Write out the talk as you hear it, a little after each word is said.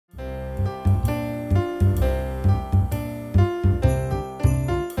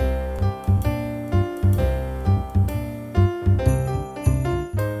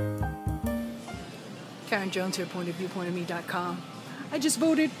Jones here, pointofview.me.com. I just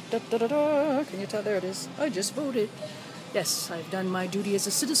voted. Da, da, da, da. Can you tell? There it is. I just voted. Yes, I've done my duty as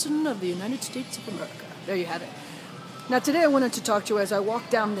a citizen of the United States of America. There you have it. Now today I wanted to talk to you as I walk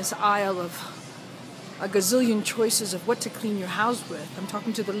down this aisle of a gazillion choices of what to clean your house with. I'm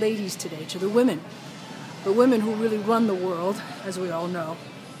talking to the ladies today, to the women who really run the world, as we all know,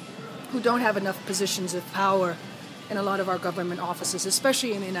 who don't have enough positions of power in a lot of our government offices,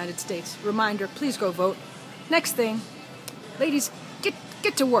 especially in the United States. Reminder, please go vote. Next thing, ladies, get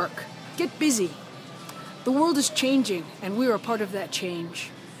to work. Get busy. The world is changing, and we are a part of that change.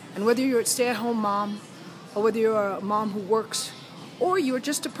 And whether you're a stay-at-home mom, or whether you're a mom who works, or you're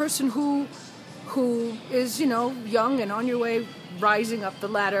just a person who is, young and on your way rising up the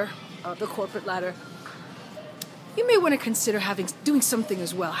ladder, the corporate ladder, you may want to consider doing something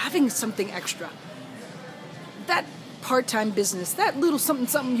as well, having something extra. That part-time business, that little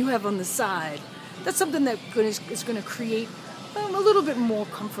something you have on the side, that's something that is going to create a little bit more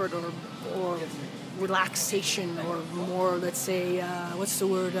comfort or relaxation or more, let's say,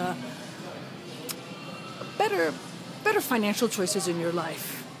 better financial choices in your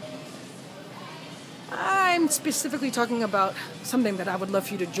life. I'm specifically talking about something that I would love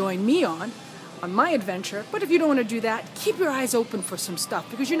for you to join me on my adventure. But if you don't want to do that, keep your eyes open for some stuff.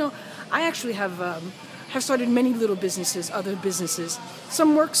 Because, I actually have started many little businesses, other businesses.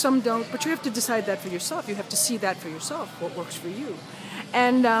 Some work, some don't. But you have to decide that for yourself. You have to see that for yourself, what works for you.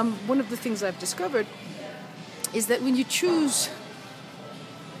 And one of the things I've discovered is that when you choose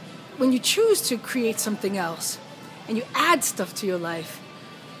to create something else and you add stuff to your life,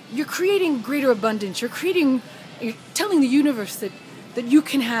 you're creating greater abundance. You're telling the universe that you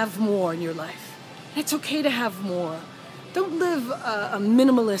can have more in your life. And it's okay to have more. Don't live a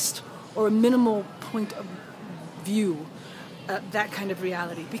minimalist or a minimal point of view, that kind of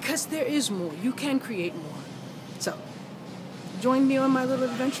reality, because there is more. You can create more. So, join me on my little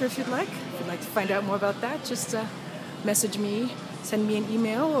adventure if you'd like. If you'd like to find out more about that, just message me, send me an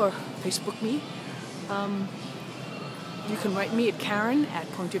email, or Facebook me. You can write me at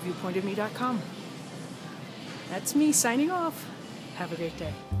Karen@pointofview.me.com. That's me signing off. Have a great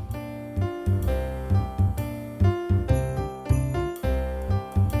day.